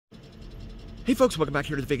Hey folks, welcome back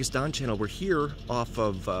here to the Vegas Dawn Channel. We're here off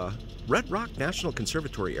of Red Rock National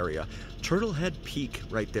Conservatory area. Turtlehead Peak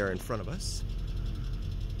right there in front of us,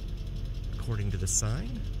 according to the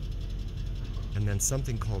sign. And then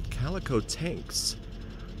something called Calico Tanks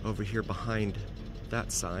over here behind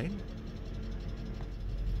that sign.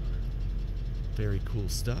 Very cool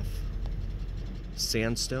stuff.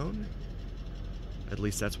 Sandstone, at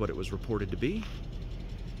least that's what it was reported to be.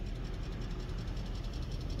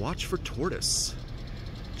 Watch for tortoise.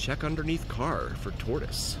 Check underneath car for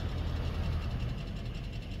tortoise.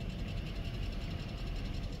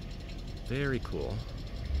 Very cool.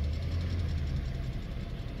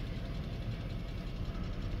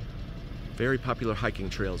 Very popular hiking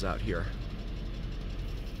trails out here.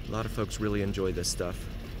 A lot of folks really enjoy this stuff.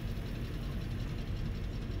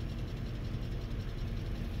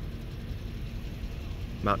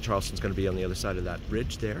 Mount Charleston's going to be on the other side of that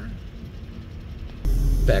ridge there.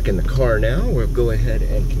 Back in the car now, we'll go ahead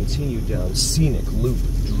and continue down Scenic Loop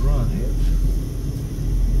Drive.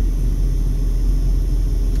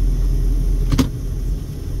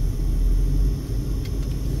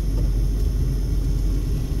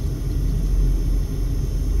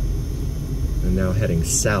 And now heading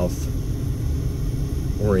south,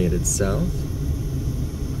 oriented south.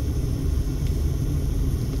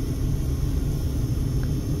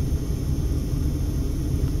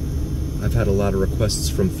 I've had a lot of requests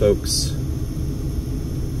from folks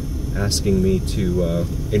asking me to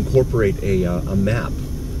incorporate a map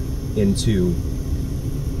into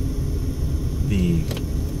the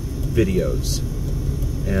videos,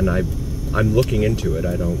 and I'm looking into it.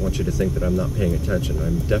 I don't want you to think that I'm not paying attention.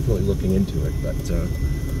 I'm definitely looking into it, but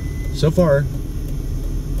so far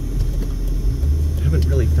haven't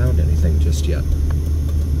really found anything just yet.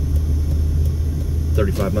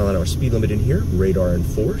 35-mile-an-hour speed limit in here, radar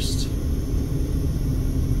enforced.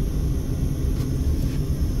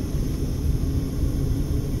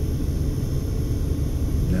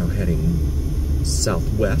 Heading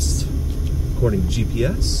southwest, according to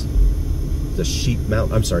GPS. The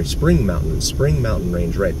Spring Mountain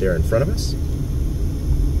range right there in front of us.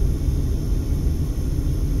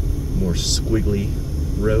 More squiggly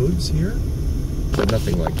roads here, but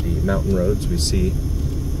nothing like the mountain roads we see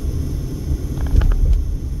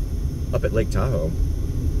up at Lake Tahoe,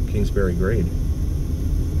 Kingsbury Grade.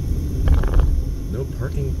 No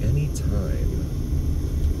parking anytime.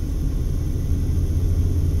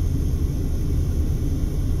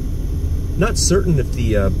 Not certain if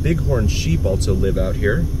the bighorn sheep also live out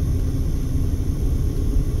here.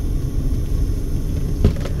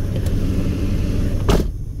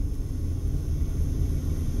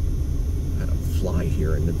 Had a fly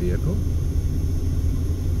here in the vehicle.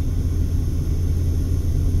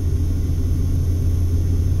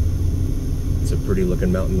 It's a pretty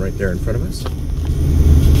looking mountain right there in front of us.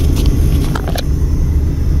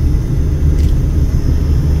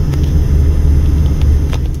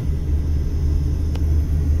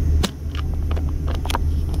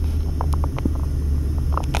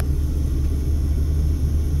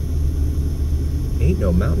 Ain't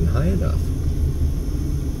no mountain high enough.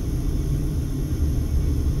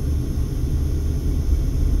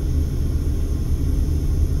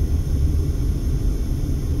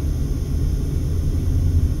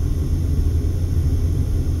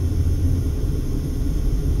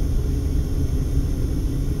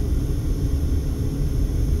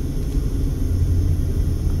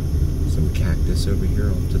 Some cactus over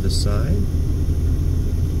here off to the side.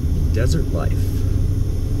 Desert life.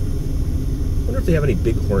 I wonder if they have any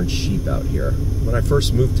bighorn sheep out here. When I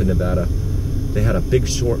first moved to Nevada, they had a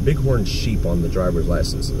bighorn sheep on the driver's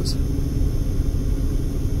licenses.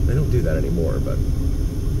 They don't do that anymore, but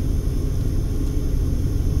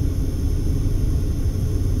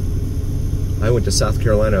I went to South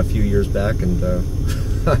Carolina a few years back, and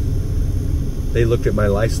they looked at my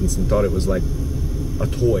license and thought it was like a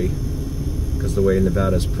toy because the way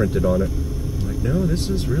Nevada's printed on it. I'm like, no, this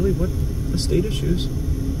is really what the state issues.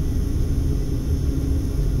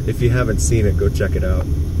 If you haven't seen it, go check it out.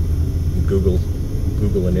 Google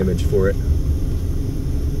an image for it.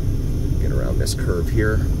 Get around this curve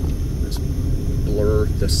here. Just blur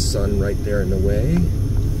the sun right there in the way.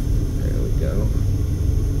 There we go.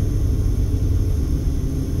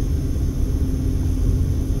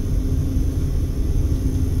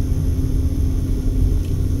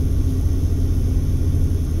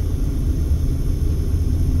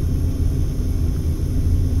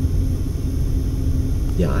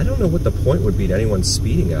 Yeah, I don't know what the point would be to anyone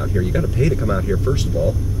speeding out here. You got to pay to come out here, first of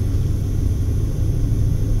all.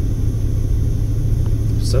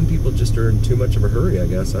 Some people just are in too much of a hurry, I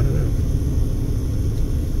guess. I don't know.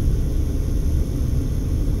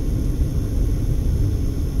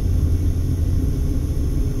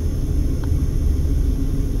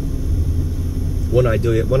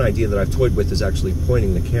 One idea that I've toyed with is actually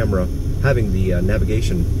pointing the camera, having the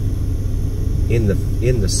navigation in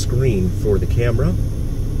the screen for the camera,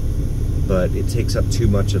 but it takes up too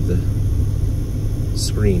much of the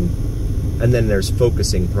screen. And then there's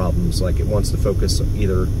focusing problems, like it wants to focus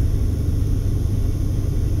either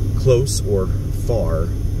close or far,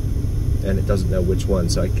 and it doesn't know which one,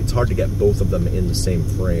 so it's hard to get both of them in the same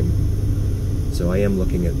frame. So I am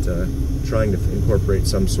looking at trying to incorporate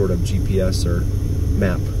some sort of GPS or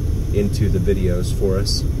map into the videos for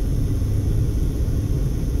us.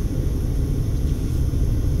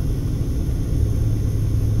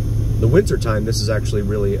 The winter time, this is actually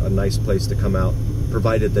really a nice place to come out,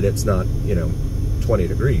 provided that it's not, 20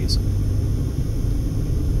 degrees.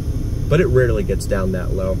 But it rarely gets down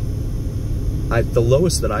that low. The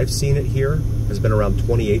lowest that I've seen it here has been around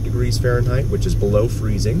 28 degrees Fahrenheit, which is below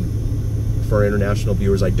freezing. For our international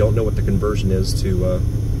viewers, I don't know what the conversion is to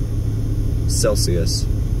Celsius,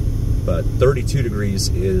 but 32 degrees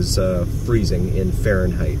is freezing in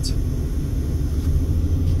Fahrenheit.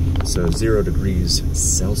 So 0 degrees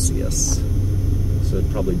Celsius. So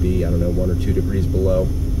it'd probably be, I don't know, 1 or 2 degrees below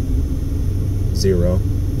zero,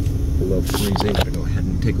 below freezing. I'm gonna go ahead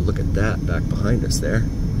and take a look at that back behind us there.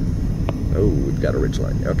 Oh, we've got a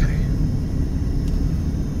ridgeline. Okay.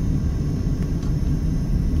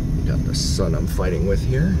 Got the sun I'm fighting with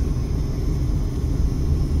here.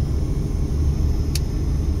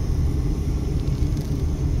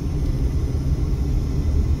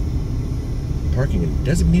 Parking in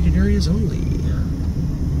designated areas only.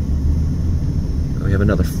 We have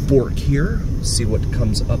another fork here. Let's see what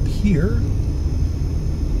comes up here.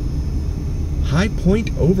 High Point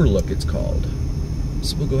Overlook, it's called.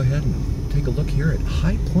 So we'll go ahead and take a look here at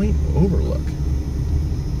High Point Overlook.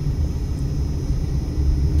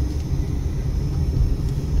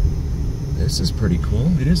 This is pretty cool.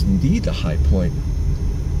 It is indeed the High Point.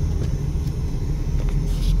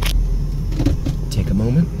 Take a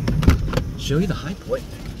moment, show you the High Point.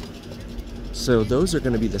 So those are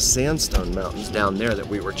going to be the Sandstone Mountains down there that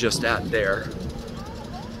we were just at there.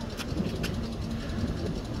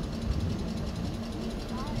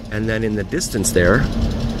 And then in the distance there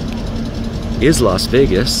is Las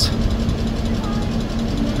Vegas.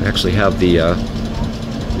 I actually have the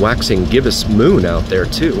waxing gibbous moon out there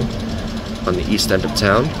too, on the east end of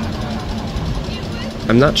town.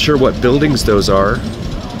 I'm not sure what buildings those are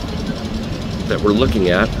that we're looking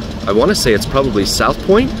at. I want to say it's probably South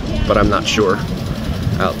Point, but I'm not sure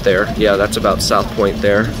out there. Yeah, that's about South Point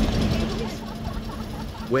there.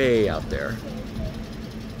 Way out there.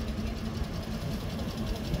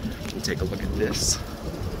 Take a look at this.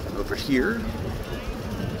 Over here,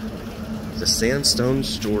 the Sandstone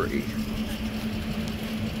Story.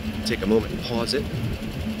 Take a moment and pause it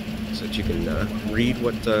so that you can read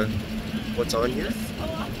what's on here.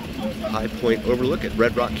 High Point Overlook at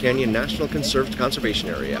Red Rock Canyon National Conservation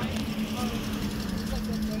Area.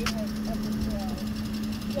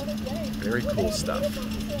 Very cool stuff.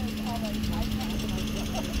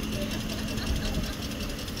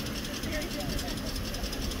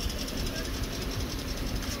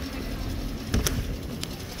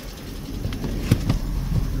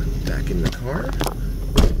 Back in the car.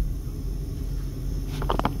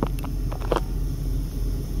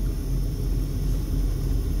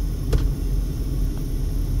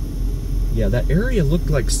 Yeah, that area looked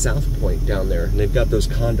like South Point down there, and they've got those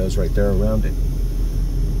condos right there around it.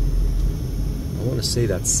 I want to say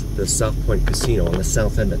that's the South Point Casino on the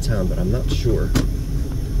south end of town, but I'm not sure.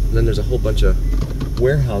 And then there's a whole bunch of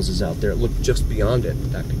warehouses out there. It looked just beyond it.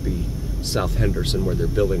 That could be South Henderson, where they're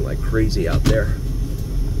building like crazy out there.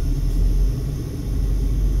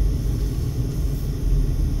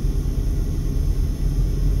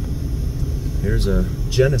 Here's a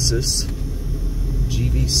Genesis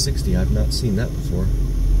GV60. I've not seen that before.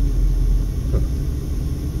 Huh.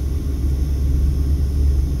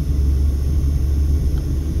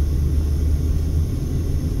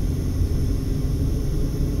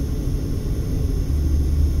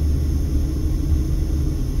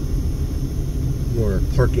 More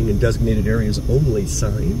parking in designated areas only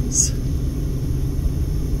signs.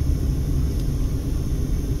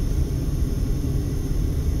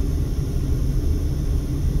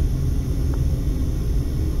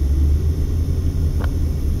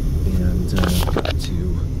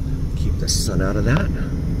 To keep the sun out of that.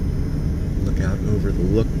 Look out over the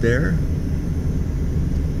look there,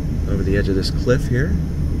 over the edge of this cliff here.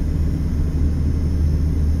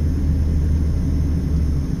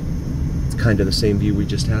 It's kind of the same view we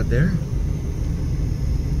just had there.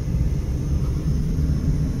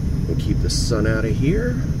 We'll keep the sun out of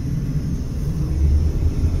here.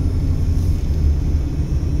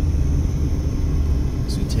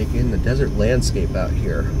 take in the desert landscape out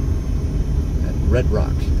here at Red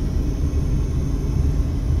Rock.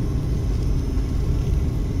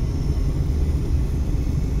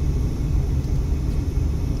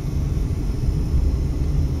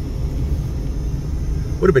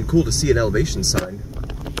 Would have been cool to see an elevation sign.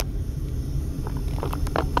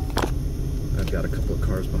 I've got a couple of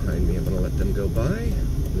cars behind me. I'm going to let them go by.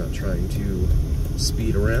 I'm not trying to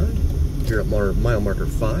speed around. Here at mile marker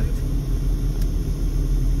 5.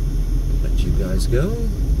 Let you guys go.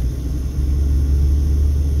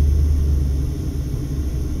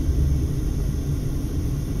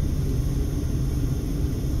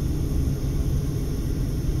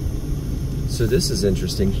 So this is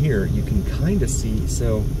interesting here. You can kind of see,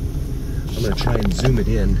 so I'm going to try and zoom it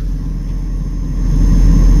in.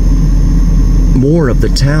 More of the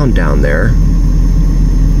town down there.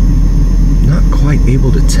 Not quite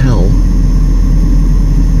able to tell.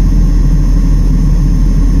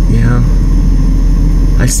 Yeah.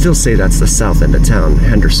 I still say that's the south end of town,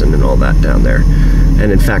 Henderson and all that down there.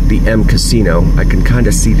 And in fact, the M Casino, I can kind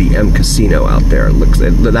of see the M Casino out there.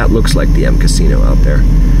 That looks like the M Casino out there,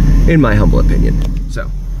 in my humble opinion.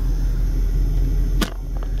 So,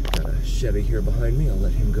 got a Chevy here behind me. I'll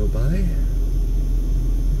let him go by.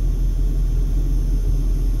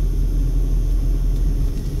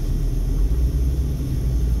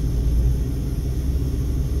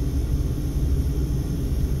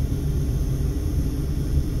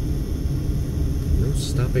 No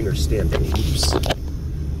stopping or standing. Oops.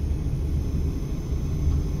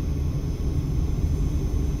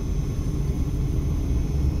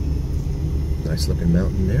 Nice looking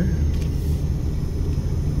mountain there.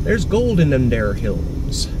 There's gold in them there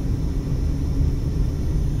hills.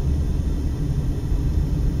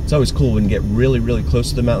 It's always cool when you get really, really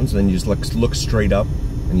close to the mountains and then you just look straight up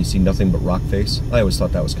and you see nothing but rock face. I always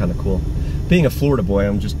thought that was kind of cool. Being a Florida boy,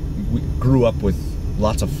 we grew up with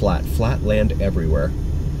lots of flat land everywhere.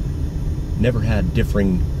 Never had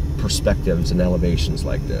differing perspectives and elevations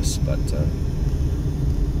like this, but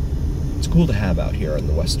it's cool to have out here in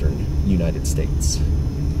the western United States.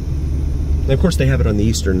 And of course they have it on the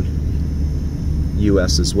eastern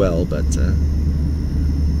US as well, but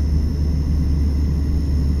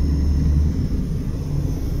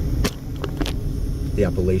the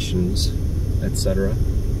Appalachians, etc.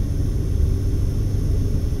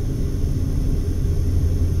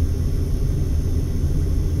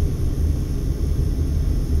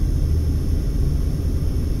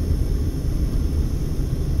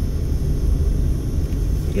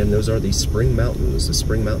 Again, those are the Spring Mountains, the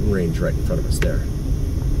Spring Mountain Range right in front of us there.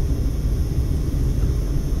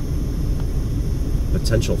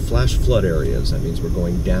 Potential flash flood areas, that means we're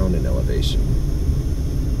going down in elevation.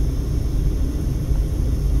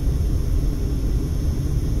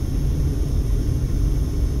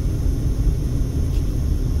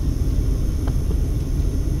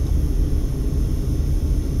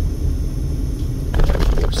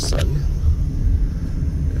 More sun.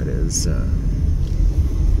 That is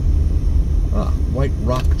White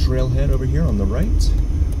Rock Trailhead over here on the right.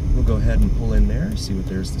 We'll go ahead and pull in there, see what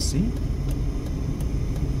there's to see.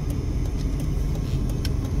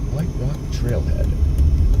 White Rock Trailhead.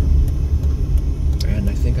 And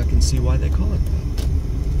I think I can see why they call it that.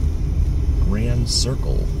 Grand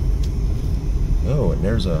Circle. Oh, and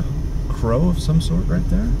there's a crow of some sort right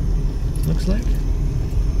there, looks like.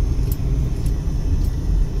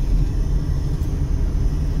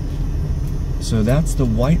 So that's the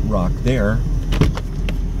White Rock there.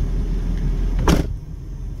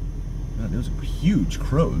 God, those are huge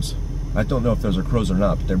crows. I don't know if those are crows or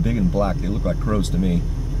not, but they're big and black. They look like crows to me.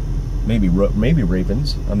 Maybe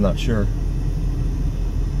ravens. I'm not sure.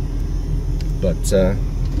 But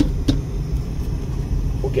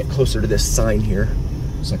we'll get closer to this sign here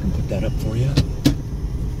so I can put that up for you.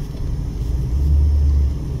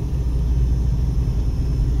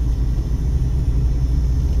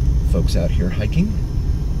 Folks out here hiking.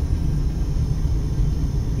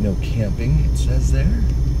 No camping, it says there.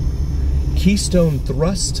 Keystone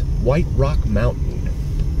Thrust, White Rock Mountain.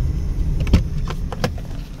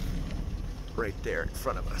 Right there in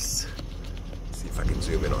front of us. Let's see if I can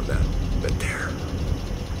zoom in on that. Right there.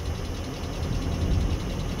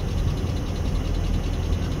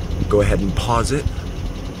 Go ahead and pause it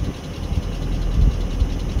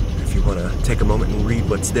if you want to take a moment and read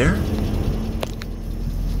what's there.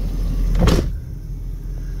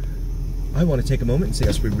 I want to take a moment and say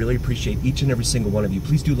yes, we really appreciate each and every single one of you.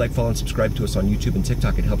 Please do like, follow, and subscribe to us on YouTube and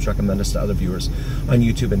TikTok. It helps recommend us to other viewers on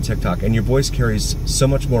YouTube and TikTok. And your voice carries so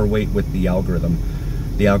much more weight with the algorithm.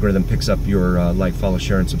 The algorithm picks up your like, follow,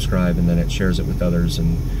 share, and subscribe, and then it shares it with others.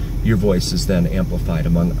 And your voice is then amplified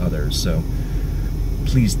among others. So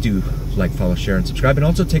please do like, follow, share, and subscribe. And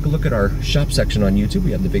also take a look at our shop section on YouTube.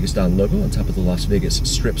 We have the Vegas Don logo on top of the Las Vegas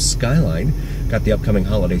Strip skyline. Got the upcoming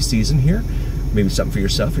holiday season here. Maybe something for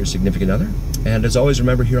yourself, your significant other. And as always,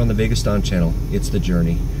 remember, here on the Vegas Don channel, it's the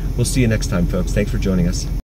journey. We'll see you next time, folks. Thanks for joining us.